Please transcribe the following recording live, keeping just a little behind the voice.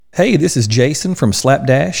Hey, this is Jason from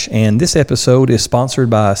Slapdash, and this episode is sponsored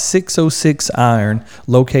by 606 Iron,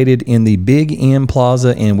 located in the Big M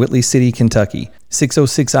Plaza in Whitley City, Kentucky.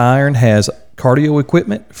 606 Iron has cardio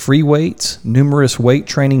equipment, free weights, numerous weight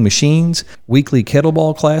training machines, weekly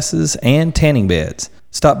kettlebell classes, and tanning beds.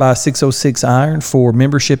 Stop by 606 Iron for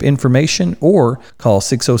membership information or call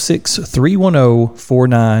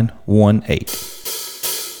 606-310-4918.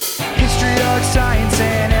 History, art, science,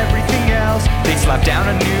 and everything else. They slap down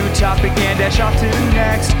a new topic and dash off to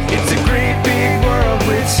next. It's a great big world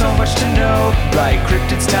with so much to know, like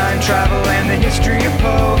cryptids, time travel, and the history of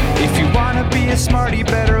Poe. If you want to be a smarty,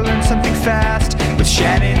 better learn something fast with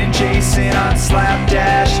Shannon and Jason on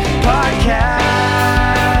Slapdash Podcast.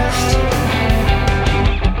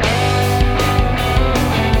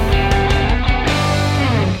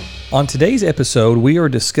 On today's episode, we are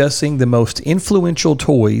discussing the most influential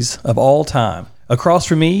toys of all time. Across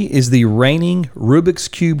from me is the reigning Rubik's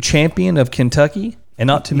Cube champion of Kentucky, and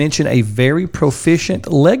not to mention a very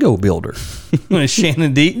proficient Lego builder,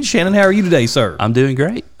 Shannon Deaton. Shannon, how are you today, sir? I'm doing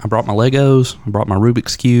great. I brought my Legos. I brought my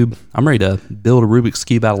Rubik's Cube. I'm ready to build a Rubik's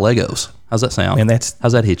Cube out of Legos. How's that sound? And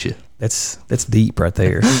how's that hit you? That's deep right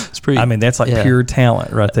there. It's pretty. I mean, that's like pure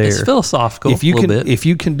talent right there. It's philosophical. If you a can, bit. if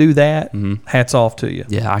you can do that, hats off to you.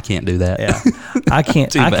 Yeah, I can't do that. Yeah, I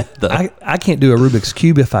can't. Too bad, though. I can't do a Rubik's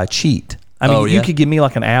Cube if I cheat. I mean, you could give me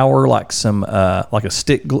like an hour, like some like a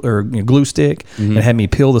stick or glue stick, and have me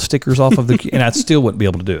peel the stickers off of the, and I still wouldn't be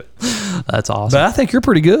able to do it. That's awesome. But I think you're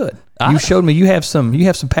pretty good. You showed me you have some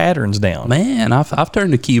patterns down. Man, I've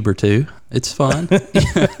turned a cube or two. It's fun.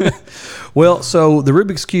 Well, so the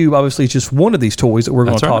Rubik's Cube obviously is just one of these toys that we're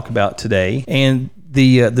going to talk about today, and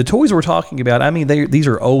the toys we're talking about, I mean, these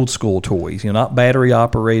are old school toys, not battery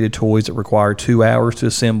operated toys that require 2 hours to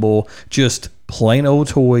assemble, just plain old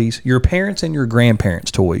toys. Your parents and your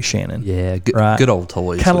grandparents' toys, Shannon. Yeah, right? Good old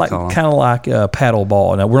toys. Kind of like paddle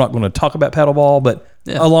ball. Now we're not going to talk about paddle ball, but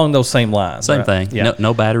along those same lines. Same right? thing. Yeah.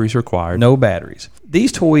 No batteries required. No batteries.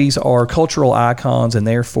 These toys are cultural icons and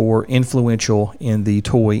therefore influential in the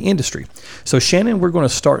toy industry. So Shannon, we're going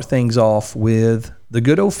to start things off with the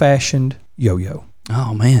good old-fashioned yo-yo.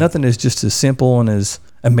 Oh, man. Nothing is just as simple and as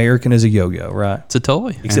American as a yo-yo, right? It's a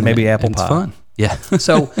toy. Except maybe apple pie. It's fun. Yeah.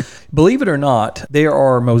 So, believe it or not, there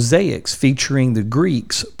are mosaics featuring the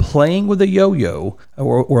Greeks playing with a yo-yo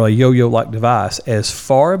or a yo-yo-like device as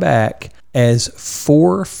far back as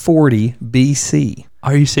 440 BC.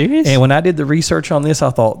 Are you serious? And when I did the research on this, I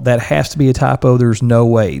thought that has to be a typo. There's no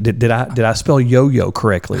way. Did I spell yo-yo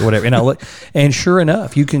correctly or whatever? And I look, and sure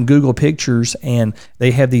enough, you can Google pictures, and they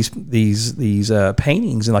have these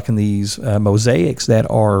paintings and like in these mosaics that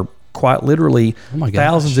are quite literally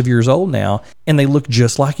thousands of years old now, and they look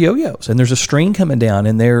just like yo-yos. And there's a string coming down,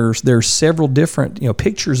 and there's several different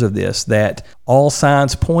pictures of this that all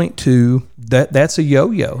signs point to that's a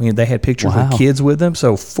yo-yo. They had pictures of kids with them.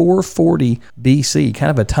 So 440 BC, kind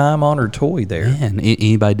of a time-honored toy there. Man,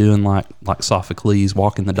 anybody doing like Sophocles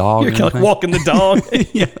walking the dog? You're kind of like walking the dog.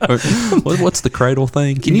 Yeah. What's the cradle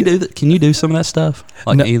thing? Can you do that? Can you do some of that stuff?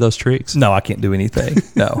 Like any of those tricks? No, I can't do anything.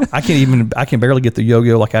 No, I can barely get the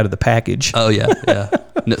yo-yo like out of the package. Oh yeah.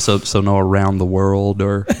 So no around the world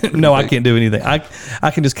or no, I can't do anything. I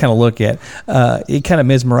can just kind of look at. It kind of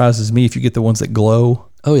mesmerizes me if you get the ones that glow.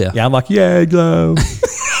 Oh yeah. Yeah, I'm like, yeah, glow.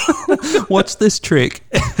 What's this trick?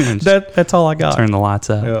 That's all I got. Turn the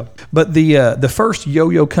lights out. Yeah. But the first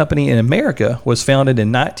yo-yo company in America was founded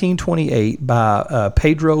in 1928 by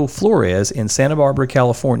Pedro Flores in Santa Barbara,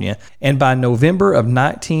 California. And by November of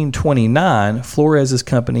 1929, Flores's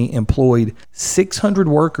company employed 600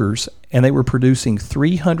 workers, and they were producing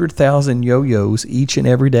 300,000 yo-yos each and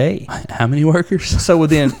every day. How many workers? So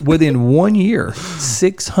within 1 year,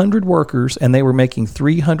 600 workers, and they were making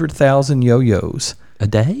 300,000 yo-yos. A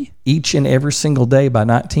day? Each and every single day by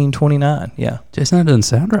 1929. Yeah. Jason, that doesn't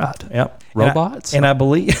sound right. Yep. Robots? And I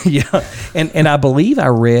believe, yeah. And I believe I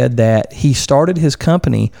read that he started his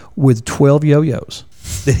company with 12 yo-yos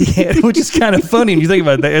that he had, which is kind of funny when you think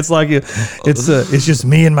about that. It's like it's just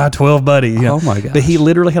me and my 12 buddies. Oh my gosh. But he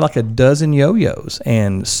literally had like a dozen yo-yos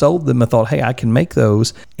and sold them and thought, hey, I can make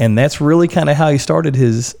those. And that's really kind of how he started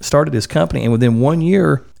his company. And within 1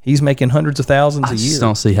 year, he's making hundreds of thousands a year. I just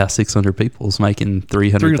don't see how 600 people is making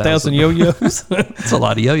 300,000 yo-yos. It's a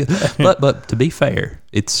lot of yo-yos. But to be fair,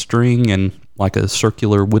 it's string and like a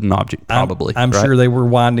circular wooden object, probably. I'm right? sure they were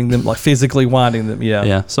winding them, like physically winding them. Yeah.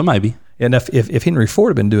 Yeah. So maybe. And if Henry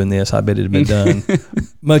Ford had been doing this, I bet it had been done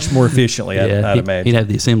much more efficiently, I'd imagine. He'd have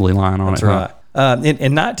the assembly line on That's it. right.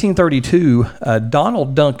 In 1932,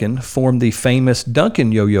 Donald Duncan formed the famous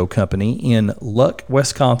Duncan Yo-Yo Company in Luck,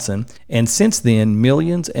 Wisconsin, and since then,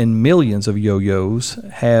 millions and millions of yo-yos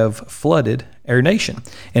have flooded our nation.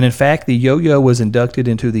 And in fact, the yo-yo was inducted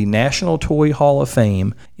into the National Toy Hall of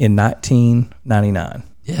Fame in 1999.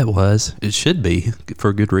 Yeah, it was. It should be for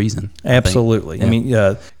a good reason. Absolutely. Yeah. I mean,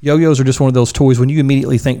 yo-yos are just one of those toys. When you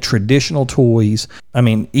immediately think traditional toys, I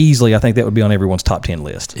mean, easily, I think that would be on everyone's top 10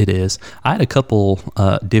 list. It is. I had a couple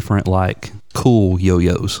different, like, cool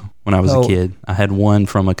yo-yos when I was a kid. I had one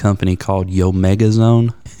from a company called Yo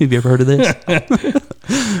Megazone. Have you ever heard of this?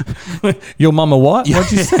 Yo mama what?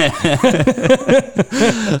 What'd you say?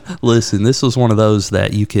 Listen, this was one of those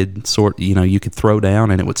that you could you could throw down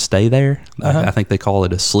and it would stay there. I think they call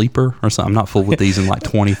it a sleeper or something. I'm not full with these in like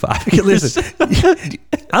 25 years. Listen,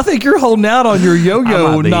 I think you're holding out on your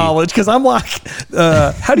yo-yo knowledge because I'm like,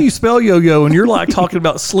 how do you spell yo-yo? And you're like talking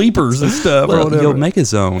about sleepers and stuff. Well, or whatever. Yo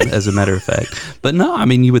Megazone, as a matter of fact. But no, I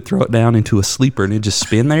mean, you would throw it down into a sleeper and it'd just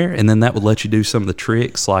spin there, and then that would let you do some of the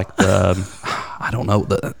tricks like the, I don't know,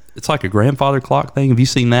 it's like a grandfather clock thing. Have you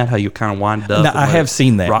seen that? How you kind of wind it up? No, I have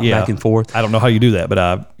seen that. Rock back and forth. I don't know how you do that, but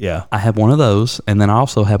I have one of those, and then I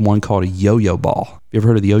also have one called a yo-yo ball. You ever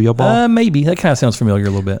heard of the yo-yo ball? Maybe. That kind of sounds familiar a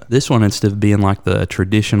little bit. This one, instead of being like the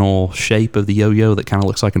traditional shape of the yo-yo that kind of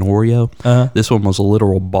looks like an Oreo, this one was a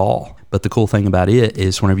literal ball. But the cool thing about it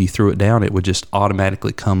is whenever you threw it down, it would just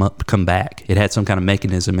automatically come back. It had some kind of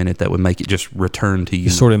mechanism in it that would make it just return to you.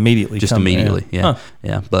 Just sort of immediately. Just immediately, yeah. Huh.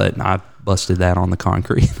 Yeah, but I busted that on the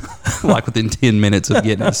concrete like within 10 minutes of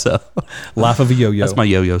getting it. So life of a yo-yo. That's my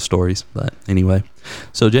yo-yo stories. But anyway,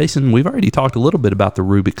 so Jason, we've already talked a little bit about the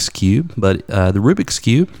Rubik's Cube, but the Rubik's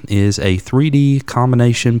Cube is a 3D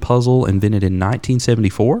combination puzzle invented in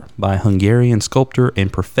 1974 by Hungarian sculptor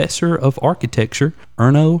and professor of architecture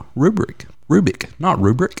Erno Rubik. Rubik, not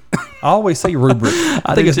rubric. I always say rubric.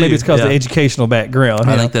 I think maybe it's because of the educational background.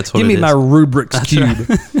 I think that's what Give me my Rubik's Cube.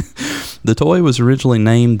 Right. The toy was originally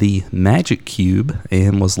named the Magic Cube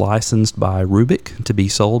and was licensed by Rubik to be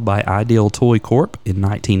sold by Ideal Toy Corp in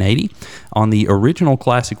 1980. On the original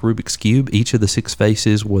classic Rubik's Cube, each of the 6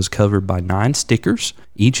 faces was covered by 9 stickers,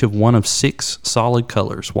 each of one of 6 solid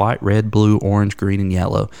colors: white, red, blue, orange, green, and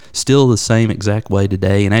yellow. Still the same exact way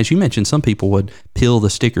today. And as you mentioned, some people would peel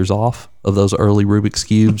the stickers off of those early Rubik's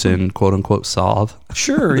Cubes and quote-unquote solve the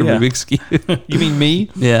Rubik's Cube. You mean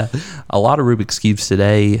me? Yeah. A lot of Rubik's Cubes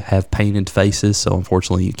today have painted faces, so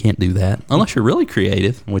unfortunately you can't do that unless you're really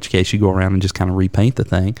creative, in which case you go around and just kind of repaint the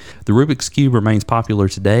thing. The Rubik's Cube remains popular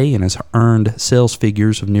today and has earned sales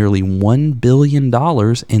figures of nearly $1 billion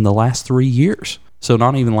in the last 3 years. So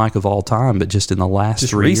not even like of all time, but just in the last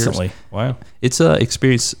 3 years. Recently. Wow. It's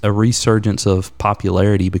experienced a resurgence of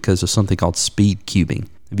popularity because of something called speed cubing.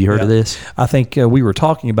 Have you heard of this? I think we were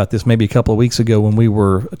talking about this maybe a couple of weeks ago when we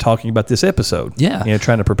were talking about this episode. Yeah.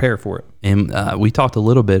 Trying to prepare for it. And we talked a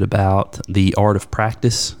little bit about the art of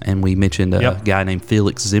practice, and we mentioned a guy named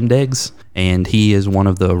Felix Zemdegs, and he is one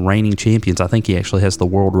of the reigning champions. I think he actually has the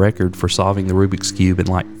world record for solving the Rubik's Cube in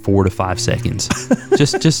like 4 to 5 seconds.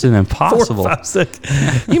 just an impossible. 4 to 5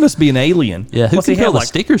 seconds. He must be an alien. Yeah, who can peel the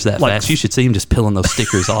stickers that like, fast? You should see him just peeling those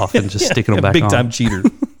stickers off and just sticking them back on. Big time cheater.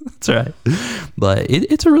 That's right. But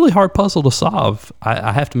it's a really hard puzzle to solve.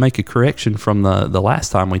 I have to make a correction from the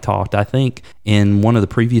last time we talked. I think in one of the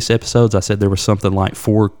previous episodes, I said there was something like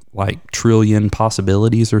 4 trillion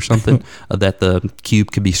possibilities or something that the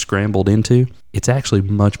cube could be scrambled into. It's actually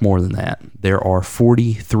much more than that. There are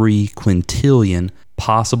 43 quintillion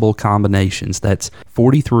possible combinations. That's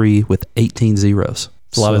 43 with 18 zeros.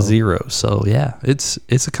 It's a lot of zeros. So yeah, it's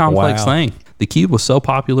a complex thing. The cube was so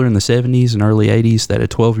popular in the 70s and early 80s that a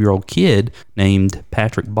 12-year-old kid named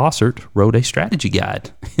Patrick Bossert wrote a strategy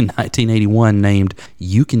guide in 1981 named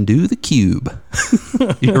 "You Can Do the Cube."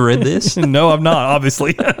 You ever read this? No, I've not,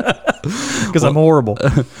 obviously, because I'm horrible.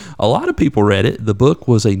 A lot of people read it. The book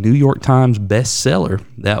was a New York Times bestseller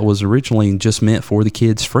that was originally just meant for the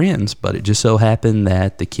kid's friends, but it just so happened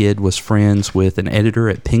that the kid was friends with an editor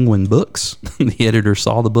at Penguin Books. The editor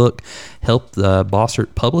saw the book, helped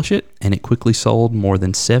Bossert publish it, and it quickly sold more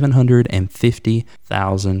than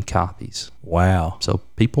 750,000 copies. Wow. So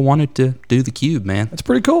people wanted to do the cube, man. That's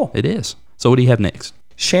pretty cool. It is. So what do you have next?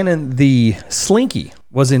 Shannon, the Slinky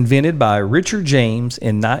was invented by Richard James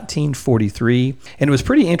in 1943, and it was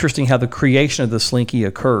pretty interesting how the creation of the Slinky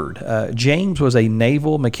occurred. James was a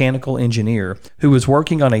naval mechanical engineer who was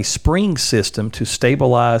working on a spring system to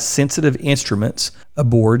stabilize sensitive instruments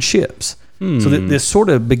aboard ships. So this sort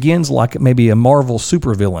of begins like maybe a Marvel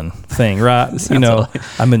supervillain thing, right?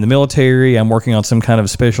 I'm in the military. I'm working on some kind of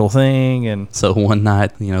special thing, and so one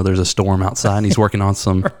night, there's a storm outside, and he's working on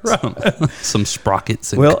some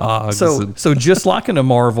sprockets and cogs. So just like in a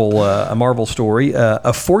Marvel story,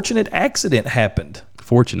 a fortunate accident happened.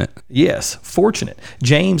 Fortunate. Yes, fortunate.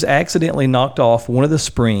 James accidentally knocked off one of the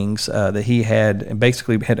springs that he had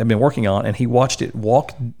been working on, and he watched it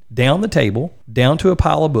walk down the table, down to a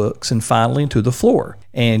pile of books, and finally to the floor.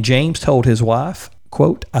 And James told his wife,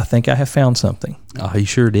 quote, "I think I have found something." Oh, he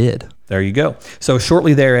sure did. There you go. So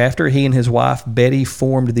shortly thereafter, he and his wife Betty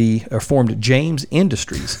formed James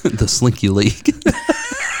Industries, the Slinky League.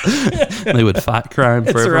 They would fight crime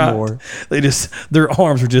forevermore. Right. Their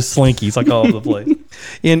arms were just slinkies like all over the place.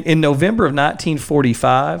 In November of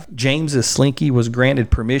 1945, James's Slinky was granted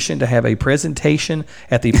permission to have a presentation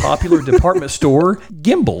at the popular department store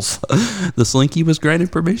Gimbel's. The Slinky was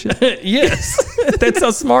granted permission? Yes. That's how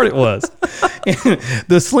smart it was.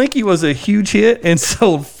 The Slinky was a huge hit and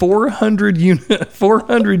sold 400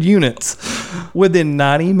 units within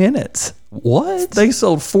 90 minutes. What? They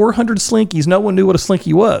sold 400 Slinkies. No one knew what a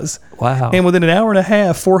Slinky was. Wow. And within an hour and a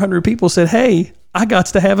half, 400 people said, "Hey, I got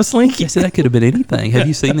to have a Slinky." So that could have been anything. Have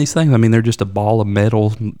you seen these things? I mean, they're just a ball of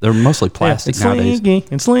metal. They're mostly plastic nowadays. Slinky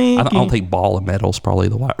and Slinky. I don't think ball of metal is probably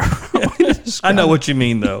the right. I know what you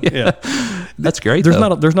mean, though. Yeah. That's great. There's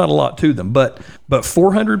not a lot to them, but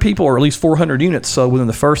 400 people, or at least 400 units, sold within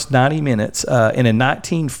the first 90 minutes. And in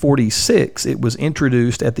 1946, it was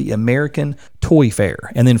introduced at the American Toy Fair,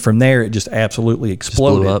 and then from there it just absolutely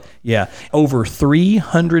exploded. Blew up. Yeah, over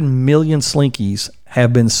 300 million Slinkies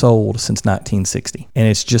have been sold since 1960, and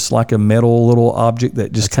it's just like a metal little object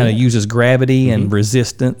that just kind of uses gravity and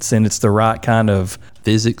resistance, and it's the right kind of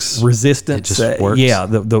physics resistance. It just works. Yeah,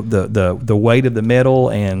 the weight of the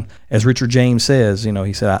metal, and as Richard James says,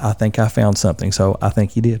 he said, I think I found something. So I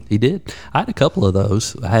think he did. He did. I had a couple of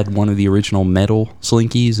those. I had one of the original metal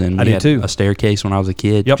Slinkies, and I did had too. A staircase when I was a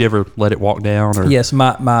kid. Yep. Did you ever let it walk down? Or? Yes,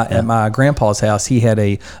 at my grandpa's house, he had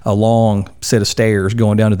a long set of stairs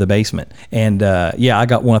going down to the basement, and I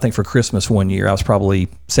got one I think for Christmas one year. I was probably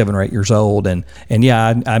 7 or 8 years old, and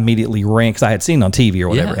I immediately ran because I had seen it on TV or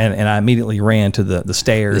whatever, and I immediately ran to the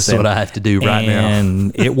stairs. This is what I have to do right now,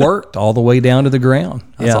 and it worked all the way down to the ground.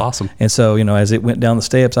 That's awesome. And so as it went down the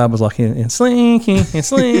steps, I was like, and Slinky, and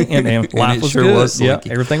Slinky, and life it was sure good. was Slinky.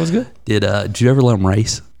 Yeah, everything was good. Did you ever let them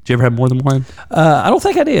race? Did you ever have more than one? I don't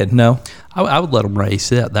think I did. No. I would let them race.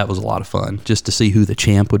 That was a lot of fun, just to see who the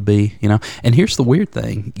champ would be, And here's the weird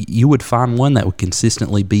thing. You would find one that would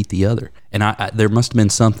consistently beat the other. And I there must have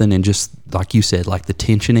been something in just, like you said, like the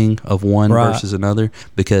tensioning of one versus another.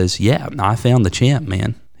 Because, I found the champ,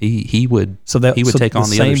 man. He would take on the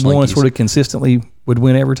other same one Slinkies. sort of consistently would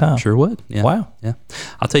win every time. Sure would. Yeah. Wow. Yeah.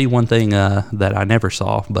 I'll tell you one thing that I never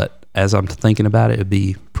saw, but as I'm thinking about it, it'd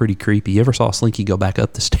be pretty creepy. You ever saw Slinky go back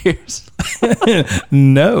up the stairs?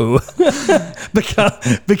 No,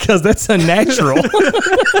 because that's unnatural.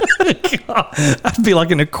 I'd be like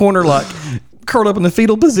in a corner, like curled up in the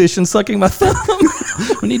fetal position, sucking my thumb.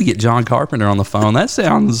 We need to get John Carpenter on the phone. That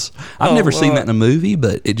sounds... I've never seen that in a movie,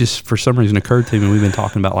 but it just, for some reason, occurred to me. We've been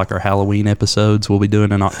talking about like our Halloween episodes we'll be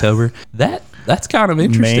doing in October. That's kind of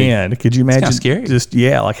interesting. Man, could you imagine? It's kind of scary. Just,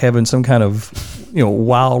 like having some kind of,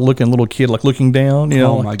 wild-looking little kid, like looking down,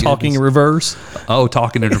 my talking goodness. in reverse. Oh,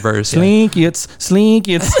 talking in reverse. Slink it's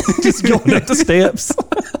just going up the steps.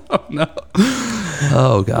 Oh, no.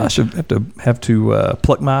 Oh, I gosh. should have to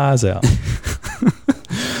pluck my eyes out.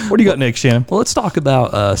 What do you got next, Shannon? Well, let's talk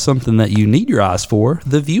about something that you need your eyes for,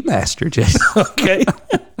 the Viewmaster, Jason. Okay.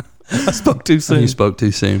 I spoke too soon. You spoke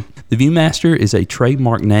too soon. The Viewmaster is a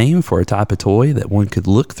trademark name for a type of toy that one could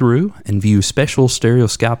look through and view special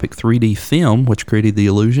stereoscopic 3D film, which created the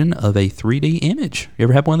illusion of a 3D image. You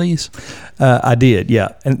ever had one of these? I did,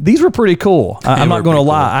 yeah. And these were pretty cool. I'm not going to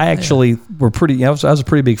lie. Cool. I actually were pretty, I was a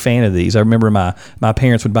pretty big fan of these. I remember my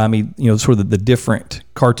parents would buy me, sort of the different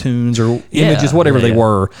cartoons or images, whatever they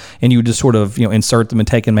were. And you would just sort of, insert them and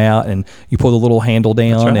take them out, and you pull the little handle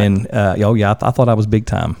down. Right. And, I thought I was big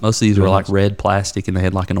time. Most of these were like red plastic, and they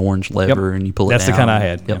had like an orange lever, and you pull it That's down. the kind I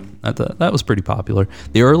had. Yep. That was pretty popular.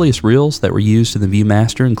 The earliest reels that were used in the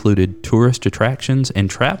Viewmaster included tourist attractions and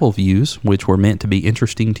travel views, which were meant to be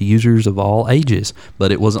interesting to users of all ages.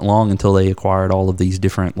 But it wasn't long until they acquired all of these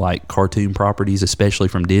different like cartoon properties, especially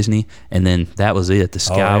from Disney, and then that was it. The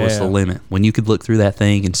sky was the limit. When you could look through that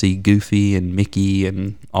thing and see Goofy and Mickey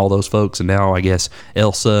and all those folks, and now I guess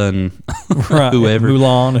Elsa and whoever.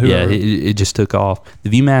 Mulan, whoever. Yeah, it just took off.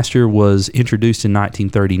 The Viewmaster was introduced in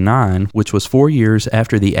 1939 1949, which was 4 years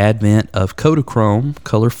after the advent of Kodachrome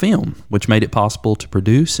color film, which made it possible to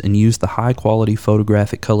produce and use the high-quality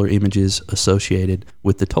photographic color images associated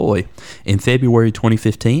with the toy. In February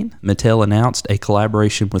 2015, Mattel announced a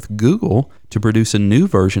collaboration with Google to produce a new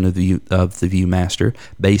version of the ViewMaster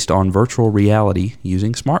based on virtual reality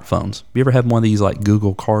using smartphones. You ever have one of these like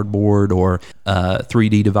Google Cardboard or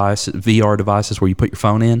 3D devices, VR devices where you put your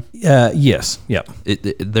phone in? Yes. Yep.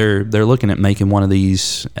 They're looking at making one of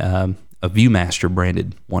these. A ViewMaster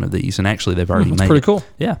branded one of these, and actually they've already made it. Pretty cool.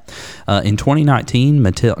 Yeah. In 2019,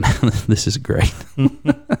 Mattel. This is great.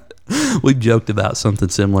 We've joked about something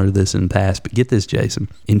similar to this in the past, but get this, Jason.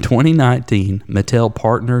 In 2019, Mattel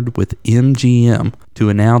partnered with MGM to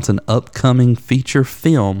announce an upcoming feature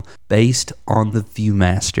film based on the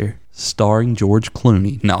ViewMaster, starring George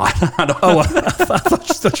Clooney. No, I don't. Oh, I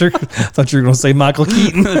thought you were going to say Michael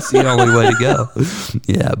Keaton. That's the only way to go.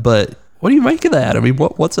 Yeah, but what do you make of that? I mean,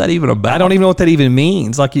 what's that even about? I don't even know what that even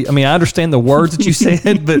means. I understand the words that you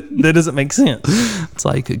said, but that doesn't make sense. It's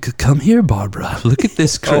like, come here, Barbara. Look at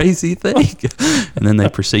this crazy thing. And then they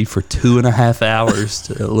proceed for 2.5 hours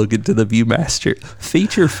to look into the ViewMaster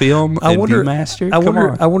feature film. ViewMaster.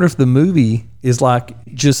 I wonder if the movie is like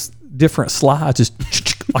just different slides, just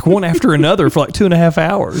like one after another for like 2.5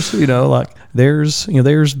 hours. You know, like there's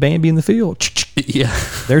Bambi in the field. Yeah,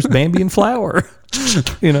 there's Bambi in flower.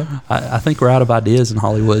 You know, I think we're out of ideas in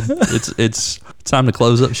Hollywood. It's time to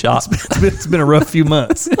close up shop. It's been a rough few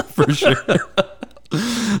months for sure.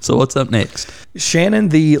 So what's up next? Shannon,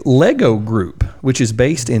 the Lego Group, which is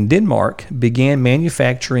based in Denmark, began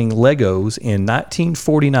manufacturing Legos in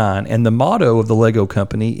 1949, and the motto of the Lego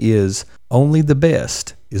company is "Only the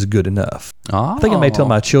best is good enough." Oh. I think I may tell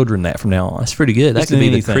my children that from now on. That's pretty good. That could be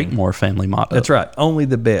the Creekmore family motto. That's right. Only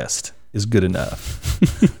the best is good enough.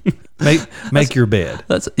 Make your bed.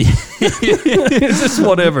 That's it's just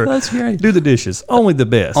whatever. That's great. Do the dishes. Only the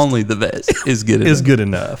best. Only the best is good enough. Is good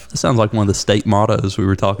enough. That sounds like one of the state mottos we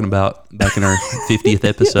were talking about back in our 50th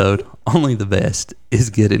episode. Only the best is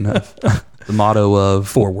good enough. The motto of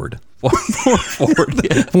forward. Forward.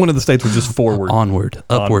 Yeah. One of the states was just forward. Onward.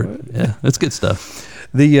 Upward. Yeah, that's good stuff.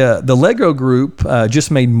 The Lego Group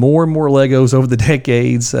just made more and more Legos over the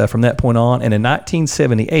decades from that point on, and in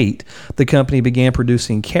 1978, the company began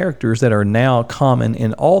producing characters that are now common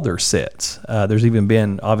in all their sets. There's even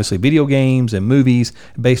been, obviously, video games and movies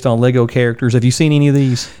based on Lego characters. Have you seen any of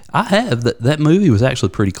these? I have. That movie was actually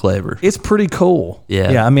pretty clever. It's pretty cool.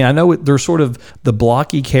 Yeah. I mean, I know they're sort of the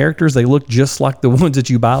blocky characters. They look just like the ones that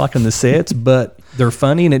you buy like in the sets, but they're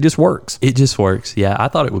funny and it just works. It just works. Yeah, I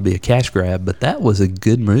thought it would be a cash grab, but that was a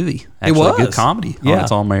good movie. Actually, it was a good comedy on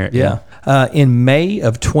its own merit. Yeah. In May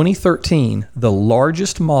of 2013, the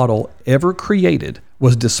largest model ever created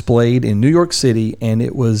was displayed in New York City, and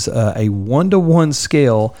it was a 1-to-1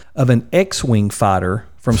 scale of an X-Wing fighter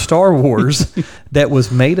from Star Wars that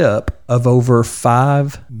was made up of over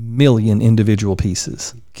 5 million individual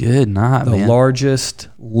pieces. Good night, man. The largest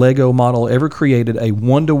Lego model ever created, a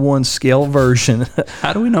 1-to-1 scale version.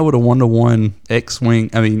 How do we know what a 1-to-1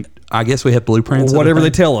 X-Wing, I mean, I guess we have blueprints. Whatever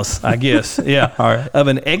they tell us, I guess. Yeah. All right. Of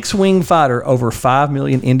an X-Wing fighter, over 5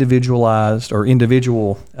 million individualized or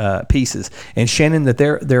individual pieces. And Shannon, that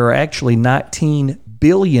there are actually 19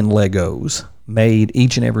 billion Legos made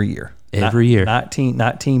each and every year. Every year.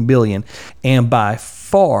 19 billion. And by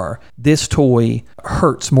far, this toy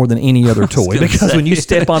hurts more than any other toy, because when you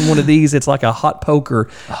step on one of these, it's like a hot poker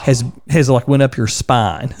has like went up your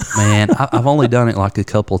spine. Man, I've only done it like a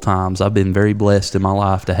couple of times. I've been very blessed in my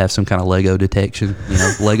life to have some kind of Lego detection,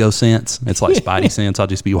 Lego sense. It's like Spidey sense. I'll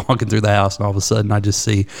just be walking through the house and all of a sudden I just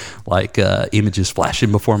see like images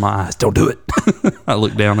flashing before my eyes. Don't do it. I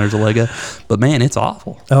look down, there's a Lego. But man, it's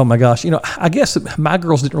awful. Oh my gosh. I guess my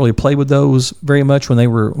girls didn't really play with those very much when they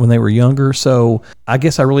were younger. So I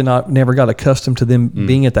guess I really never got accustomed to them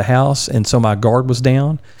being at the house, and so my guard was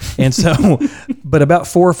down. And so, but about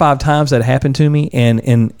 4 or 5 times that happened to me, and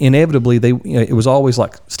inevitably it was always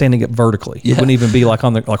like standing up vertically. Yeah. It wouldn't even be like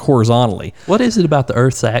horizontally. What is it about the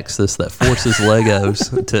Earth's axis that forces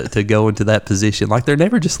Legos to go into that position? Like they're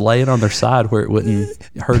never just laying on their side where it wouldn't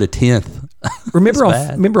hurt a tenth. Remember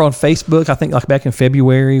on Facebook, I think like back in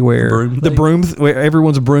February, where where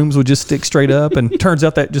everyone's brooms would just stick straight up, and turns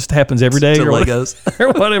out that just happens every day. To Legos.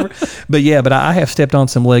 Or whatever. But I have stepped on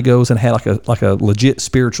some Legos and had like a legit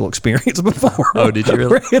spiritual experience before. Oh, did you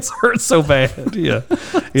really? It's hurt so bad. Yeah.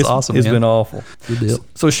 It's awesome. It's been awful. Good deal.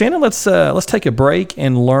 So Shannon, let's take a break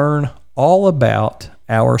and learn all about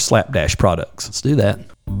our Slapdash products. Let's do that.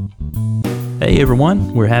 Hey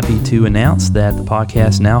everyone, we're happy to announce that the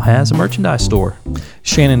podcast now has a merchandise store.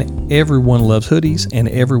 Shannon, everyone loves hoodies and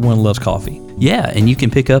everyone loves coffee. Yeah, and you can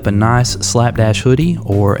pick up a nice Slapdash hoodie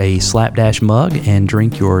or a Slapdash mug and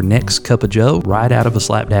drink your next cup of joe right out of a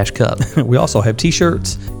Slapdash cup. We also have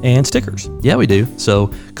t-shirts and stickers. Yeah, we do.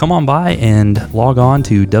 So come on by and log on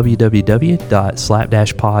to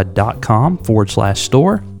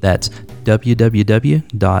www.slapdashpod.com/store. That's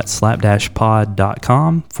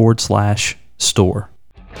www.slapdashpod.com/store.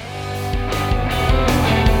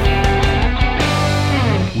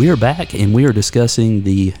 We are back and we are discussing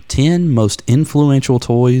the 10 most influential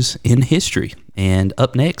toys in history. And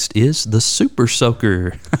up next is the Super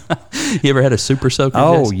Soaker. You ever had a Super Soaker?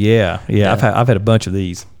 Oh, Jess? yeah. I've had a bunch of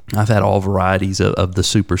these. I've had all varieties of the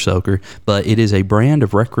Super Soaker, but it is a brand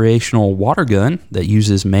of recreational water gun that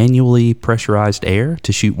uses manually pressurized air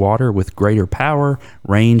to shoot water with greater power,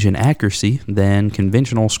 range, and accuracy than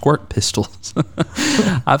conventional squirt pistols.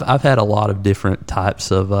 I've had a lot of different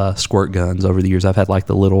types of squirt guns over the years. I've had like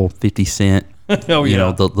the little 50 cent. Oh, you yeah.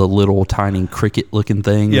 know, the little tiny cricket looking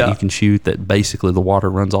thing that you can shoot that basically the water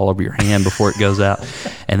runs all over your hand before it goes out.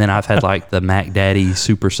 And then I've had like the Mac Daddy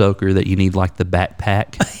Super Soaker that you need like the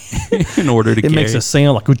backpack in order to carry. It makes a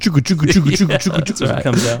sound like chugga chugga chugga chugga chugga chugga as it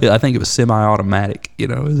comes out. Yeah, I think it was semi-automatic, you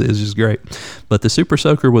know, it was just great. But the Super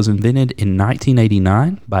Soaker was invented in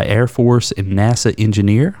 1989 by Air Force and NASA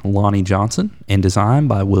engineer Lonnie Johnson and designed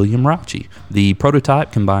by William Rauchi. The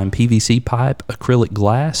prototype combined PVC pipe, acrylic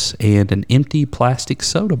glass, and an empty plastic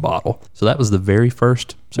soda bottle. So that was the very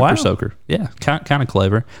first Super Soaker. Yeah, kind of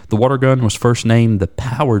clever. The water gun was first named the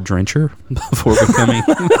Power Drencher before becoming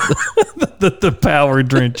the Power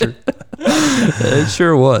Drencher. It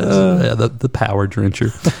sure was. The Power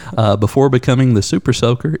Drencher. Before becoming the Super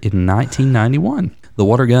Soaker in 1991. The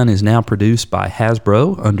water gun is now produced by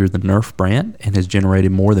Hasbro under the Nerf brand and has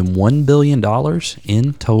generated more than $1 billion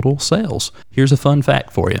in total sales. Here's a fun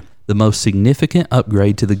fact for you. The most significant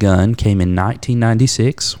upgrade to the gun came in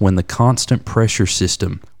 1996 when the constant pressure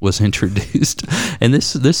system was introduced. And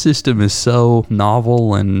this system is so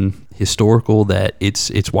novel and historical that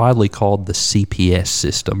it's widely called the CPS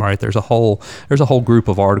system. Right? There's a whole group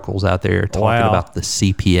of articles out there talking about the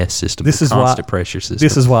CPS system, the constant pressure system.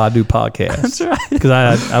 This is why I do podcasts. That's right. Because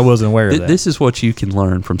I wasn't aware of that. This is what you can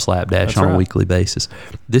learn from Slapdash on a weekly basis.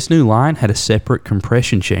 This new line had a separate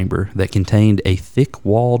compression chamber that contained a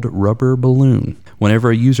thick-walled rubber balloon. Whenever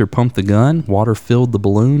a user pumped the gun, water filled the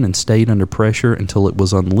balloon and stayed under pressure until it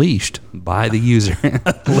was unleashed by the user.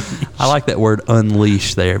 I like that word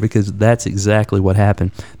unleashed there because that's exactly what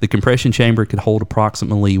happened. The compression chamber could hold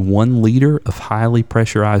approximately 1 liter of highly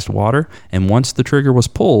pressurized water, and once the trigger was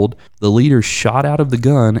pulled, the liter shot out of the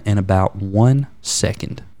gun in about 1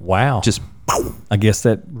 second. Wow. Just I guess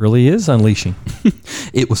that really is unleashing.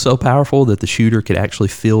 It was so powerful that the shooter could actually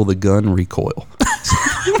feel the gun recoil.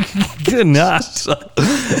 Good night. It's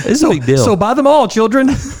a big deal. So buy them all, children.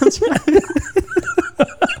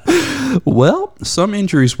 Well, some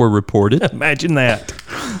injuries were reported. Imagine that.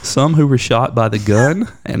 Some who were shot by the gun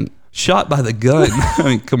I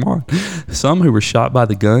mean, come on. Some who were shot by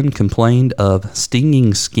the gun complained of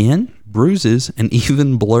stinging skin, bruises, and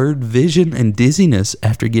even blurred vision and dizziness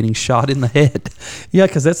after getting shot in the head. Yeah,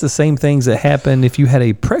 because that's the same things that happen if you had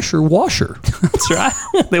a pressure washer. That's right.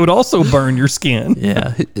 They would also burn your skin.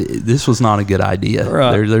 Yeah, this was not a good idea.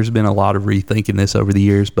 Right. There's been a lot of rethinking this over the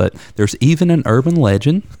years, but there's even an urban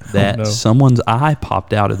legend that someone's eye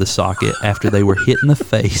popped out of the socket after they were hit in the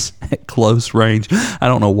face at close range. I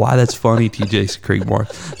don't know why that's funny to you, Jason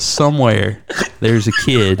Creekmore. Somewhere there's a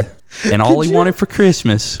kid, and all he wanted for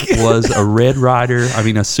Christmas was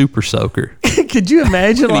a Super Soaker. Could you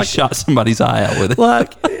imagine? He shot somebody's eye out with it.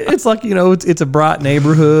 Like, it's like, it's a bright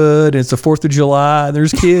neighborhood, and it's the 4th of July, and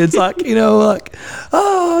there's kids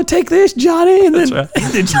oh, take this, Johnny. And then,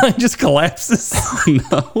 and then Johnny just collapses.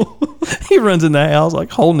 No. He runs in the house,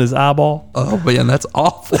 holding his eyeball. Oh, man, that's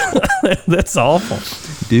awful. That's awful.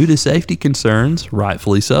 Due to safety concerns,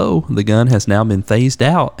 rightfully so, the gun has now been phased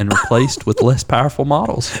out and replaced with less powerful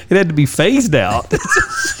models. It had to be phased out.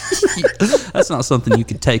 That's not something you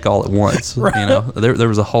could take all at once. Right. There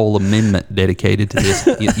was a whole amendment dedicated to this.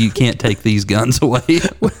 You can't take these guns away.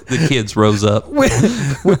 The kids rose up.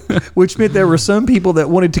 Which meant there were some people that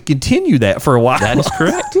wanted to continue that for a while. That is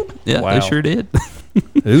correct. Yeah, They sure did.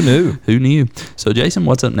 Who knew? Who knew? So, Jason,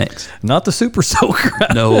 what's up next? Not the Super Soaker.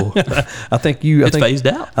 No. I think phased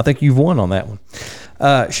out. I think you've won on that one.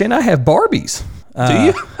 Shane, I have Barbies. Do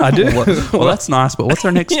you? I do. Well, that's nice, but what's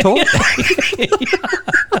our next toy?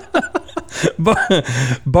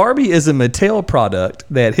 Barbie is a Mattel product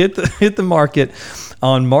that hit the market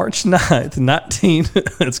on March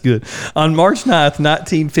 9th, that's good. On March 9th,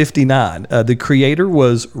 1959. The creator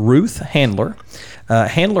was Ruth Handler.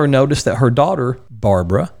 Handler noticed that her daughter,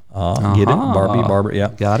 Barbara, get it? Barbie, yeah.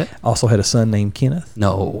 Got it. Also had a son named Kenneth.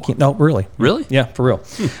 No. No, really. Really? Yeah, for real.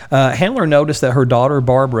 Handler noticed that her daughter,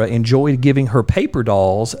 Barbara, enjoyed giving her paper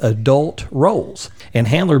dolls adult roles. And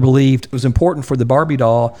Handler believed it was important for the Barbie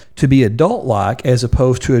doll to be adult-like as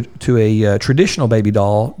opposed to a traditional baby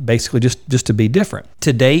doll, basically just to be different.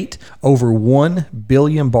 To date, over 1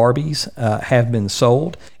 billion Barbies have been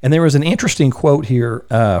sold. And there was an interesting quote here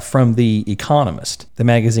from The Economist, the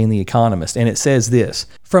magazine The Economist, and it says this: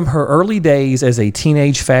 "From her early days as a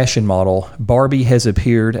teenage fashion model, Barbie has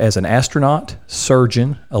appeared as an astronaut,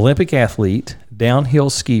 surgeon, Olympic athlete, downhill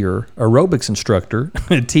skier, aerobics instructor,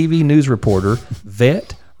 TV news reporter,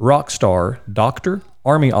 vet, rock star, doctor,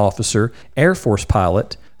 Army officer, Air Force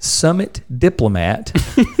pilot, summit diplomat."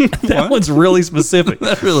 That one's really specific.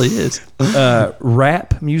 That really is.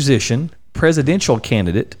 Rap musician, presidential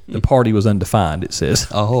candidate. The party was undefined, it says.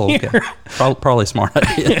 Oh, okay. Probably a smart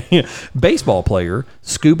idea. Baseball player,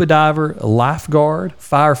 scuba diver, lifeguard,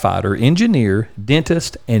 firefighter, engineer,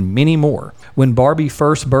 dentist, and many more. When Barbie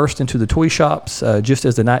first burst into the toy shops, just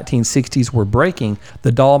as the 1960s were breaking,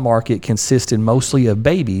 the doll market consisted mostly of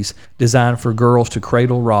babies designed for girls to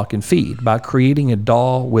cradle, rock, and feed. By creating a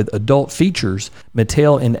doll with adult features,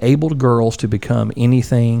 Mattel enabled girls to become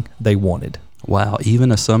anything they wanted. Wow,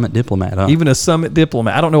 even a summit diplomat, huh? Even a summit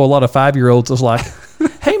diplomat. I don't know a lot of 5-year-olds was like,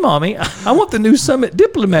 "Hey, mommy, I want the new summit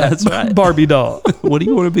diplomat Barbie doll." What do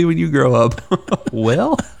you want to be when you grow up?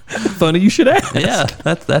 Well, funny you should ask. Yeah,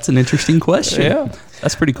 that's an interesting question. Yeah,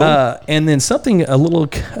 that's pretty cool. And then something a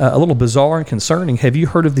little bizarre and concerning. Have you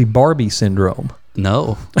heard of the Barbie syndrome?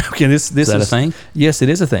 No. Okay, this is that a thing? Yes, it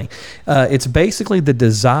is a thing. It's basically the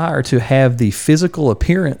desire to have the physical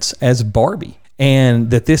appearance as Barbie. And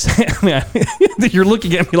that this, you're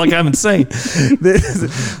looking at me like I'm insane.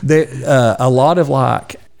 A lot of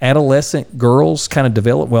like adolescent girls kind of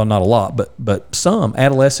develop, well, not a lot, but some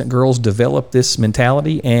adolescent girls develop this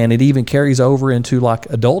mentality, and it even carries over into like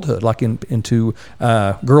adulthood, like into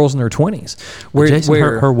girls in their 20s. Jason,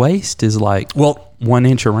 her waist is like 1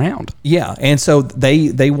 inch around. Yeah, and so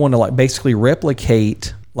they want to like basically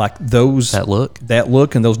replicate like that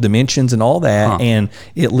look and those dimensions and all that, and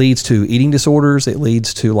it leads to eating disorders. It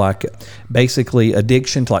leads to like basically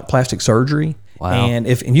addiction to like plastic surgery. Wow. And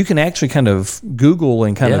you can actually kind of Google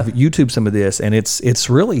and kind of YouTube some of this, and it's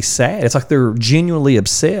really sad. It's like they're genuinely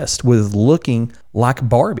obsessed with looking like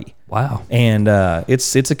Barbie. Wow. And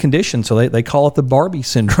it's a condition, so they call it the Barbie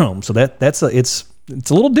syndrome. So it's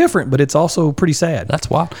a little different, but it's also pretty sad. That's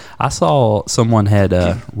wild. I saw someone had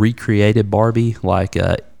recreated Barbie, like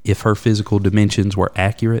if her physical dimensions were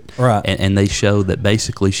accurate. Right. And they showed that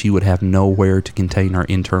basically she would have nowhere to contain her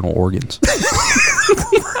internal organs.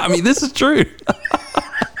 I mean, this is true.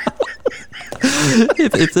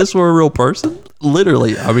 if this were a real person,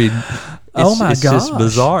 literally, I mean, it's just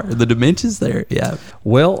bizarre. The dimensions there. Yeah.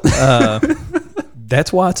 Well,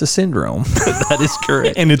 that's why it's a syndrome. That is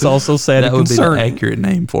correct. And it's also sad and concerning. That would be the accurate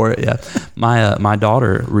name for it, yeah. My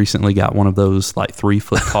daughter recently got one of those like 3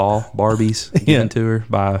 foot tall Barbies given to her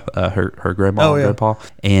by her grandma and grandpa.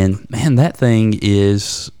 And man, that thing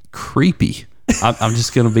is creepy. I'm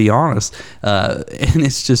just going to be honest. And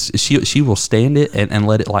it's just, she will stand it and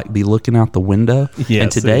let it like be looking out the window. Yeah,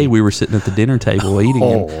 and today we were sitting at the dinner table eating,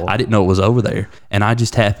 and I didn't know it was over there. And I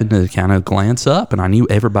just happened to kind of glance up, and I knew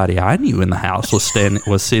everybody I knew in the house was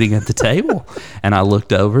sitting at the table. And I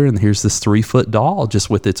looked over, and here's this 3 foot doll just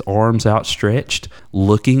with its arms outstretched,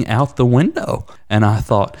 looking out the window. And I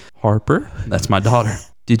thought, Harper, that's my daughter,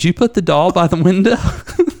 did you put the doll by the window?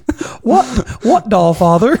 What doll,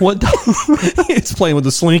 Father? What doll? It's playing with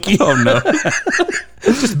the Slinky. Oh, no.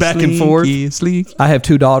 Just back and forth. Slinky. I have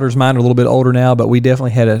 2 daughters. Mine are a little bit older now, but we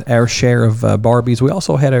definitely had our share of Barbies. We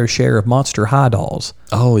also had our share of Monster High dolls.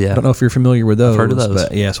 Oh, yeah. I don't know if you're familiar with those. I've heard of those.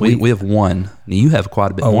 But yes, we have one. You have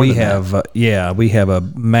quite a bit more we than have, that. We have a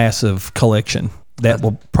massive collection that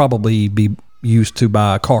will probably be used to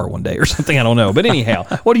buy a car one day or something. I don't know. But anyhow,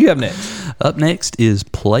 what do you have next? Up next is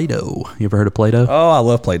Play-Doh. You ever heard of Play-Doh? Oh, I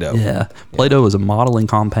love Play-Doh. Yeah. Play-Doh is a modeling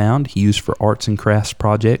compound used for arts and crafts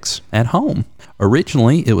projects at home.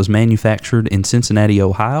 Originally, it was manufactured in Cincinnati,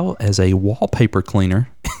 Ohio as a wallpaper cleaner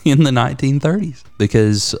in the 1930s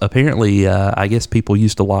because apparently, I guess people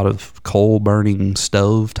used a lot of coal burning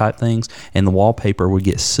stove type things, and the wallpaper would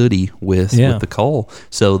get sooty with the coal.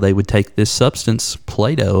 So they would take this substance,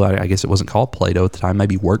 Play-Doh. I guess it wasn't called Play-Doh at the time,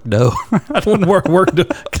 maybe work dough. I don't work dough.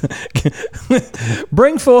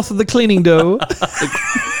 Bring forth the cleaning dough.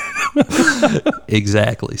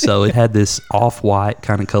 Exactly. So it had this off-white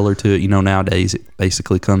kind of color to it. Nowadays it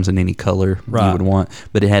basically comes in any color you would want,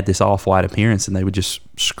 but it had this off-white appearance, and they would just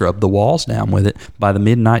scrub the walls down with it. By the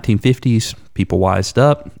mid-1950s, people wised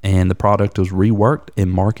up, and the product was reworked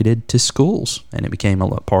and marketed to schools, and it became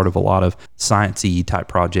a part of a lot of science-y type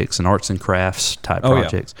projects and arts and crafts type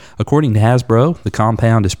projects. Yeah. According to Hasbro, the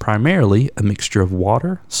compound is primarily a mixture of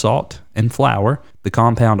water, salt, and flour. The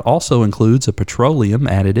compound also includes a petroleum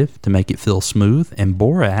additive to make it feel smooth and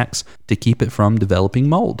borax to keep it from developing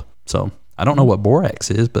mold. So I don't know what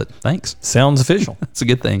borax is, but thanks. Sounds official. That's a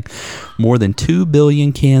good thing. More than 2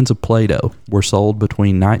 billion cans of Play-Doh were sold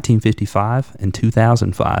between 1955 and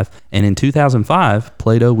 2005. And in 2005,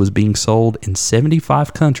 Play-Doh was being sold in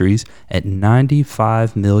 75 countries at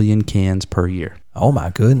 95 million cans per year. Oh my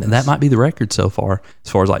goodness. That might be the record so far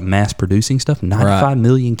as like mass producing stuff. 95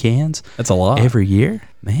 million cans. That's a lot. Every year.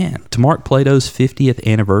 Man. To mark Play-Doh's 50th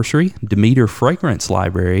anniversary, Demeter Fragrance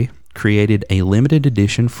Library created a limited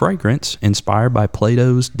edition fragrance inspired by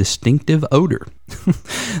Play-Doh's distinctive odor.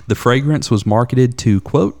 The fragrance was marketed to,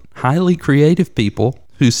 quote, highly creative people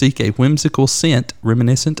who seek a whimsical scent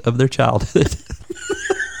reminiscent of their childhood.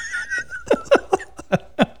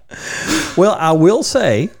 Well, I will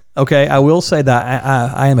say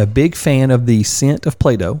that I am a big fan of the scent of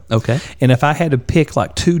Play-Doh. Okay. And if I had to pick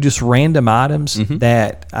like two just random items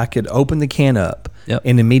that I could open the can up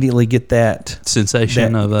and immediately get that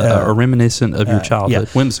sensation of a reminiscent of your childhood,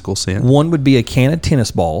 whimsical scent. One would be a can of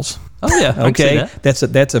tennis balls. Oh yeah, okay.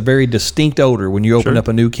 That's a very distinct odor when you open up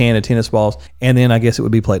a new can of tennis balls, and then I guess it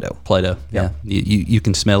would be Play-Doh. Play-Doh, yeah. You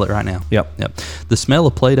can smell it right now. Yep. The smell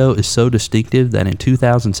of Play-Doh is so distinctive that in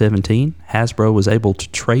 2017, Hasbro was able to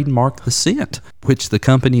trademark the scent, which the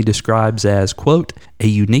company describes as, quote, a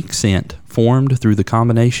unique scent formed through the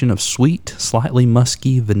combination of sweet, slightly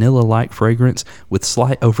musky, vanilla-like fragrance with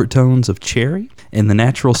slight overtones of cherry and the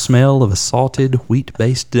natural smell of a salted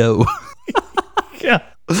wheat-based dough. Yeah.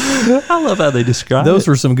 I love how they describe Those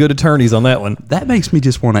were some good attorneys on that one. That makes me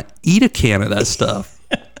just want to eat a can of that stuff.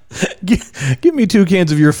 Give me 2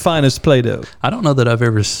 cans of your finest Play-Doh. I don't know that I've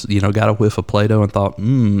ever, got a whiff of Play-Doh and thought,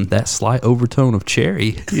 that slight overtone of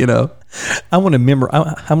cherry, I'm going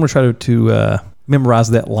to try to memorize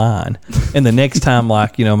that line. And the next time, my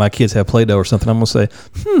kids have Play-Doh or something, I'm going to say,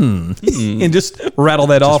 and just rattle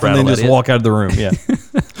that off and then just walk out of the room. Yeah.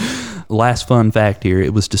 Last fun fact here,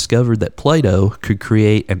 it was discovered that Play-Doh could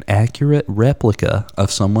create an accurate replica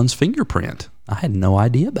of someone's fingerprint. I had no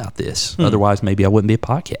idea about this. Otherwise, maybe I wouldn't be a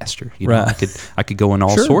podcaster. I could go in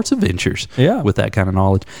all sorts of ventures with that kind of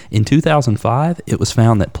knowledge. In 2005, it was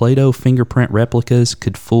found that Play-Doh fingerprint replicas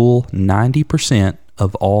could fool 90%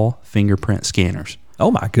 of all fingerprint scanners.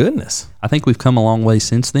 Oh my goodness. I think we've come a long way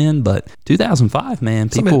since then, but 2005, man,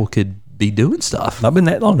 people could be doing stuff. Not been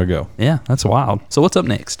that long ago. Yeah, that's wild. So what's up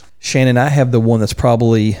next? Shannon, I have the one that's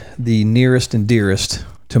probably the nearest and dearest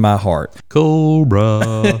to my heart. Cobra.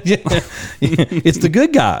 It's the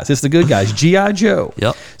good guys. G.I. Joe.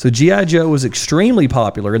 Yep. So G.I. Joe was extremely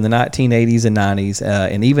popular in the 1980s and 90s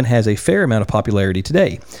and even has a fair amount of popularity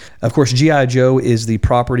today. Of course, G.I. Joe is the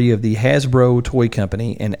property of the Hasbro Toy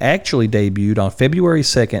Company and actually debuted on February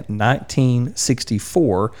 2nd,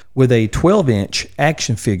 1964 with a 12-inch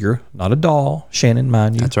action figure, not a doll, Shannon,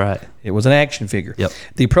 mind you. That's right. It was an action figure. Yep.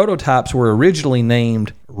 The prototypes were originally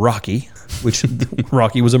named Rocky, which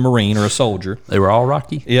Rocky was a Marine or a soldier. They were all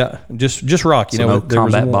Rocky? Yeah, just Rocky. So no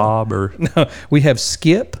Combat Bob or... No, we have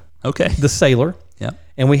Skip, the sailor,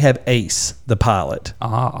 and we have Ace, the pilot.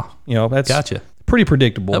 That's... Gotcha. Pretty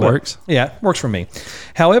predictable. That works. Yeah, works for me.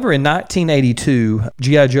 However, in 1982,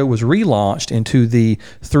 G.I. Joe was relaunched into the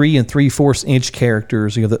 3 3/4 inch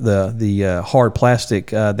characters, the hard plastic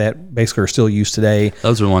that basically are still used today.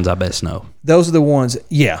 Those are the ones I best know. Those are the ones,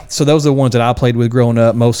 so those are the ones that I played with growing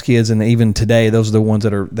up. Most kids, and even today, those are the ones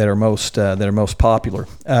that are most popular.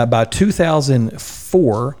 By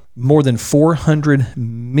 2004, more than 400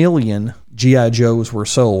 million G.I. Joes were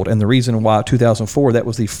sold, and the reason why 2004, that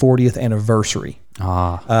was the 40th anniversary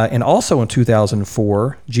And also in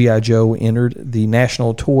 2004, G.I. Joe entered the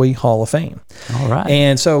National Toy Hall of Fame. All right.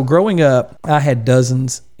 And so growing up, I had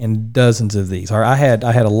dozens and dozens of these. I had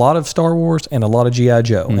a lot of Star Wars and a lot of G.I.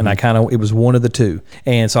 Joe, and it was one of the two.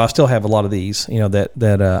 And so I still have a lot of these,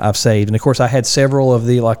 that I've saved. And of course, I had several of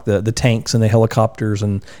the tanks and the helicopters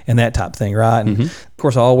and that type of thing, right? And of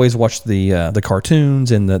course, I always watched the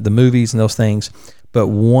cartoons and the movies and those things. But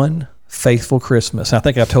one faithful Christmas, I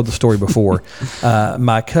think I've told the story before.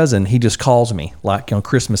 My cousin, he just calls me like on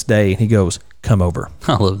Christmas Day, and he goes, "Come over."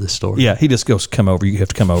 I love this story. Yeah, he just goes, "Come over. You have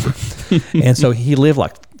to come over." And so he lived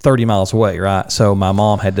like 30 miles away, right? So my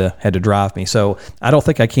mom had to drive me. So I don't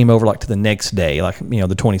think I came over like to the next day, like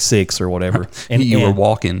the 26th or whatever. And you were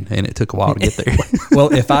walking, and it took a while to get there.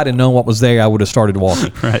 Well, if I'd have known what was there, I would have started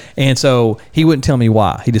walking. Right. And so he wouldn't tell me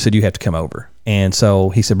why. He just said, "You have to come over." And so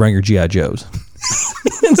he said, "Bring your G.I. Joes."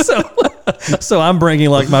 And so I'm bringing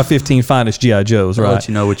like my 15 finest G.I. Joes, right? I'll let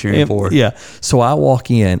you know what you're in for. Yeah. So I walk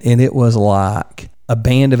in, and it was like a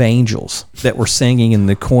band of angels that were singing in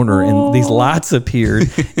the corner, and these lights appeared,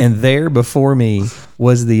 and there before me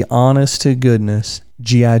was the honest to goodness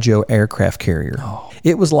G.I. Joe aircraft carrier.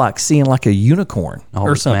 It was like seeing like a unicorn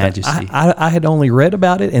or something. Majesty. I had only read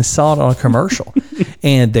about it and saw it on a commercial.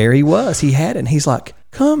 And there he was. He had it, and he's like,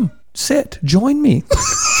 "Come, sit, join me."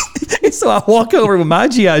 And so I walk over with my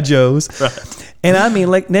G.I. Joes. Right. And I mean,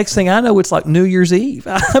 like next thing I know, it's like New Year's Eve.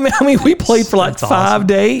 I mean, we played for like 5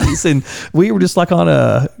 days, and we were just like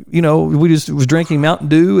on we just was drinking Mountain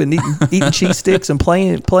Dew and eating cheese sticks and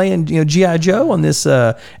playing G.I. Joe on this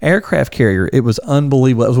aircraft carrier. It was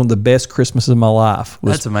unbelievable. It was one of the best Christmases of my life.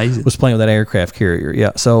 That's amazing. Was playing with that aircraft carrier.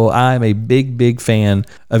 Yeah. So I'm a big fan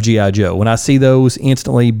of G.I. Joe. When I see those,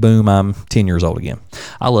 instantly, boom, I'm 10 years old again.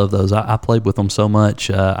 I love those. I played with them so much.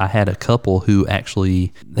 I had a couple who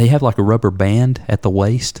actually, they have like a rubber band at the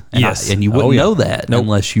waist. And yes. And you wouldn't know that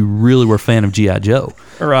unless you really were a fan of G.I. Joe.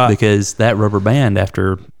 Right. Because that rubber band,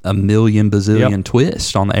 after a million bazillion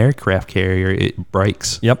twists on the aircraft carrier, it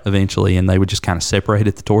breaks eventually, and they would just kind of separate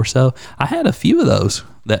at the torso. I had a few of those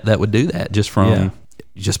that would do that just from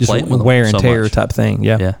just playing with them wear and so tear much. type thing.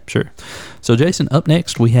 Yeah, sure. So Jason, up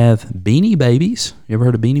next we have Beanie Babies. You ever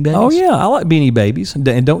heard of Beanie Babies? Oh yeah, I like Beanie Babies,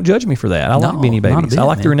 and don't judge me for that. I like Beanie Babies. I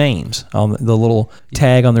like their names on the little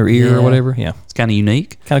tag on their ear or whatever. Yeah, it's kind of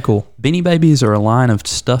unique, kind of cool. Beanie Babies are a line of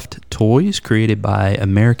stuffed toys created by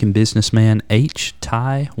American businessman H.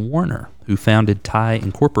 Ty Warner, who founded Ty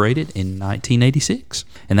Incorporated in 1986.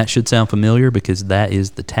 And that should sound familiar because that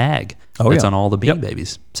is the tag that's on all the Beanie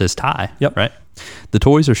Babies. It says Ty, right? The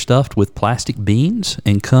toys are stuffed with plastic beans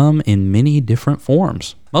and come in many different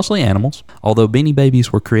forms, mostly animals. Although Beanie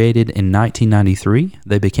Babies were created in 1993,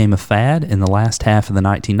 they became a fad in the last half of the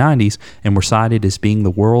 1990s and were cited as being the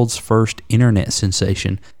world's first internet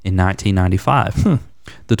sensation in 1995.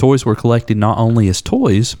 The toys were collected not only as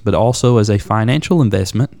toys, but also as a financial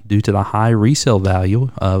investment due to the high resale value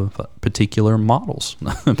of particular models.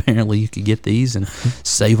 Apparently, you could get these and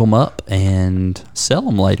save them up and sell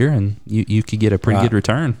them later, and you could get a pretty good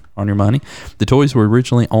return on your money. The toys were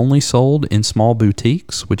originally only sold in small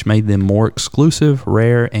boutiques, which made them more exclusive,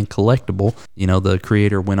 rare, and collectible. The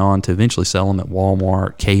creator went on to eventually sell them at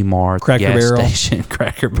Walmart, Kmart, gas station,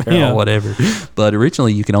 Cracker Barrel, whatever. But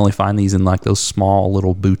originally, you could only find these in like those small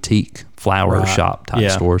little boutique flower shop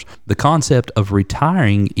type stores. The concept of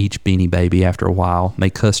retiring each Beanie Baby after a while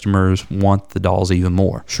made customers want the dolls even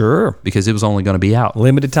more. Sure. Because it was only going to be out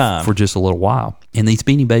limited time for just a little while. And these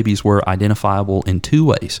Beanie Babies were identifiable in two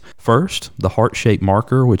ways. First, the heart-shaped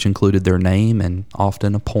marker, which included their name and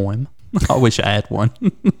often a poem. I wish I had one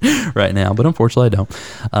right now, but unfortunately I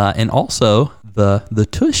don't. And also the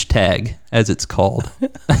tush tag, as it's called.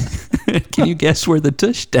 Can you guess where the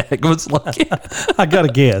tush tag was located? I got to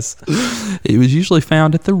guess. It was usually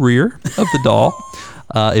found at the rear of the doll.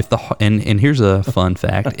 And here's a fun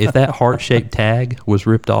fact: if that heart-shaped tag was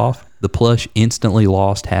ripped off, the plush instantly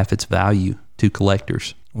lost half its value to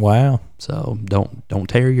collectors. Wow. So don't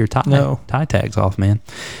tear your tie tags off, man.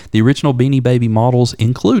 The original Beanie Baby models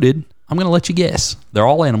included, I'm going to let you guess. They're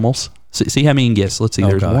all animals. See how many you can guess. Let's see.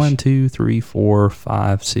 There's 1, 2, 3, 4,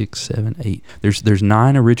 5, 6, 7, 8. There's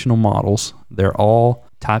 9 original models. They're all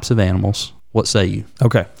types of animals. What say you?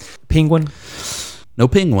 Okay. Penguin? No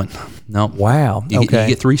penguin. No. Wow. You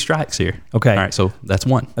get 3 strikes here. Okay. All right, so that's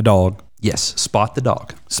 1. A dog? Yes. Spot the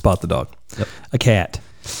dog. Spot the dog. Yep. A cat?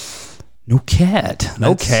 No cat.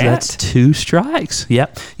 That's 2 strikes.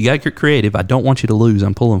 Yep. You got to get creative. I don't want you to lose.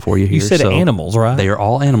 I'm pulling for you here. You said animals, right? They are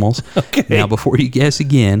all animals. Okay. Now, before you guess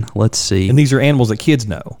again, let's see. And these are animals that kids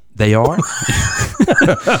know. They are.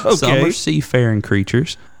 Okay. Some are seafaring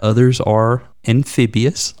creatures. Others are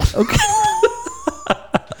amphibious. Okay.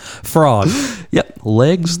 Frog. Yep,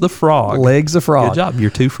 Legs the Frog. Legs the Frog. Good job. You're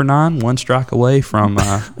 2 for 9, 1 strike away from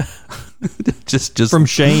just From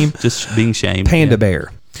shame. just being shamed. Panda Yeah.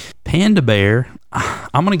 bear. Panda bear.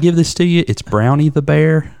 I'm going to give this to you. It's Brownie the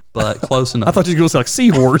bear, but close enough. I thought you were going to say like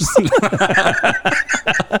seahorse.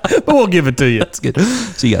 But we'll give it to you. That's good.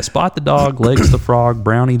 So you got Spot the dog, Legs the frog,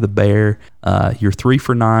 Brownie the bear. You're 3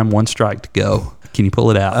 for 9, 1 strike to go. Can you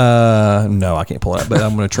pull it out? No, I can't pull it out, but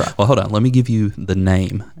I'm going to try. Well, hold on. Let me give you the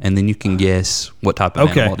name, and then you can guess what type of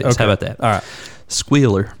animal it is. How about that? All right.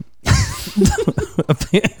 Squealer.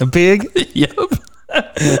 A pig? Yep.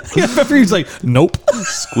 He's like, nope.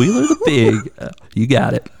 Squealer the pig. You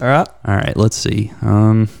got it. All right. All right. Let's see.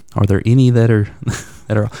 Are there any that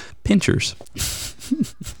are pinchers?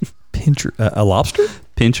 Pincher, a lobster?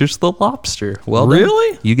 Pinchers the lobster. Well done.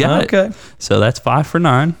 Really? You got it. Okay. So that's 5 for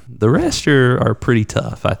 9. The rest are pretty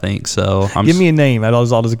tough, I think. So Give me a name. I'll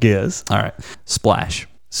just guess. all right. Splash.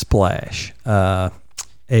 Splash.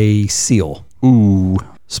 A seal. Ooh.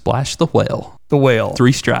 Splash the whale. The whale.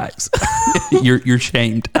 3 strikes. You're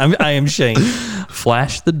shamed. I am shamed.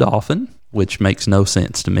 Flash the dolphin, which makes no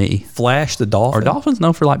sense to me. Flash the dolphin. Are dolphins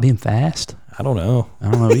known for like being fast? I don't know. I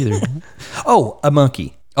don't know either. Oh, a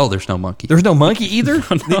monkey. Oh, there's no monkey. There's no monkey either?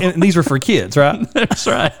 And these are for kids, right? That's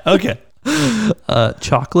right. Okay.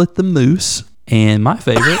 Chocolate the moose, and my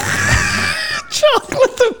favorite.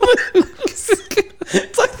 Chocolate the moose.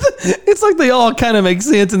 It's like they all kind of make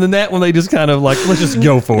sense, and then that one they just kind of like, let's just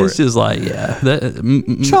go for It's it. just like, yeah.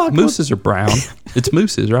 Chocolate. Mooses are brown. It's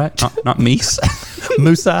mooses, right? Not meese.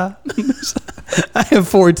 Musa. I have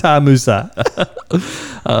 4 Thai Musa.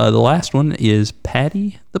 The last one is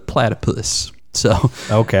Patty the platypus. So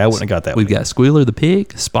Okay, I wouldn't have got that we've one. got Squealer the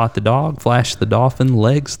pig, Spot the dog, Flash the dolphin,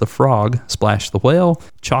 Legs the frog, Splash the whale,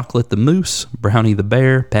 Chocolate the moose, Brownie the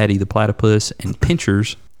bear, Patty the platypus, and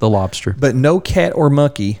Pinchers the lobster. But no cat or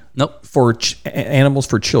monkey Nope. for animals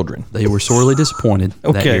for children. They were sorely disappointed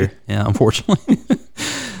that Okay. year. Yeah, unfortunately.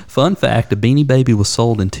 Fun fact, a Beanie Baby was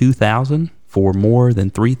sold in 2000 for more than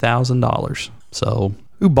 $3,000. So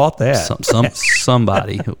Who bought that?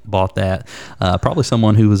 somebody bought that. Probably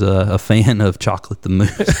someone who was a fan of Chocolate the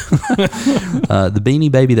Moose. The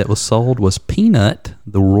Beanie Baby that was sold was Peanut,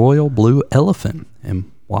 the royal blue elephant.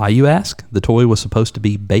 And why, you ask? The toy was supposed to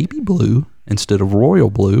be baby blue instead of royal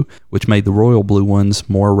blue, which made the royal blue ones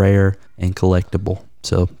more rare and collectible.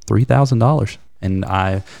 So $3,000. And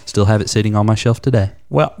I still have it sitting on my shelf today.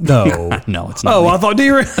 Well, no. No, it's not. Oh, me. I thought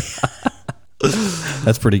you were.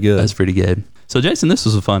 That's pretty good. That's pretty good. So, Jason, this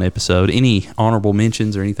was a fun episode. Any honorable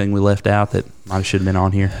mentions or anything we left out that should have been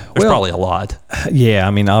on here? There's Well, probably a lot. Yeah,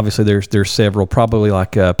 I mean, obviously there's several. Probably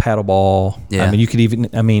like paddleball. Yeah. I mean, you could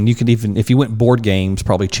even if you went board games,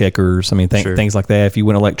 probably checkers. I mean, Sure. things like that. If you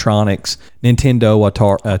went electronics, Nintendo,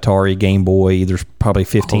 Atari, Game Boy, there's probably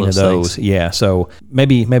 15 of those those. things. Yeah, so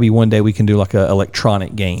maybe one day we can do like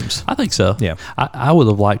electronic games. I think so. Yeah. I would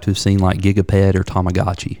have liked to have seen like Gigapet or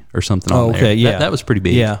Tamagotchi or something on Oh, there. okay, yeah. That was pretty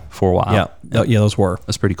big Yeah. for a while. Yeah, yeah, those were.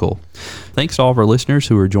 That's pretty cool. Thanks to all of our listeners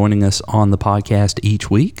who are joining us on the podcast each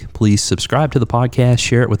week. Please subscribe to the podcast,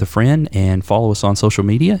 share it with a friend, and follow us on social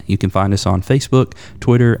media. You can find us on Facebook,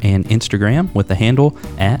 Twitter, and Instagram with the handle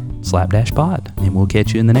 @slapdashpod. And we'll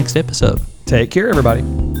catch you in the next episode. Take care, everybody.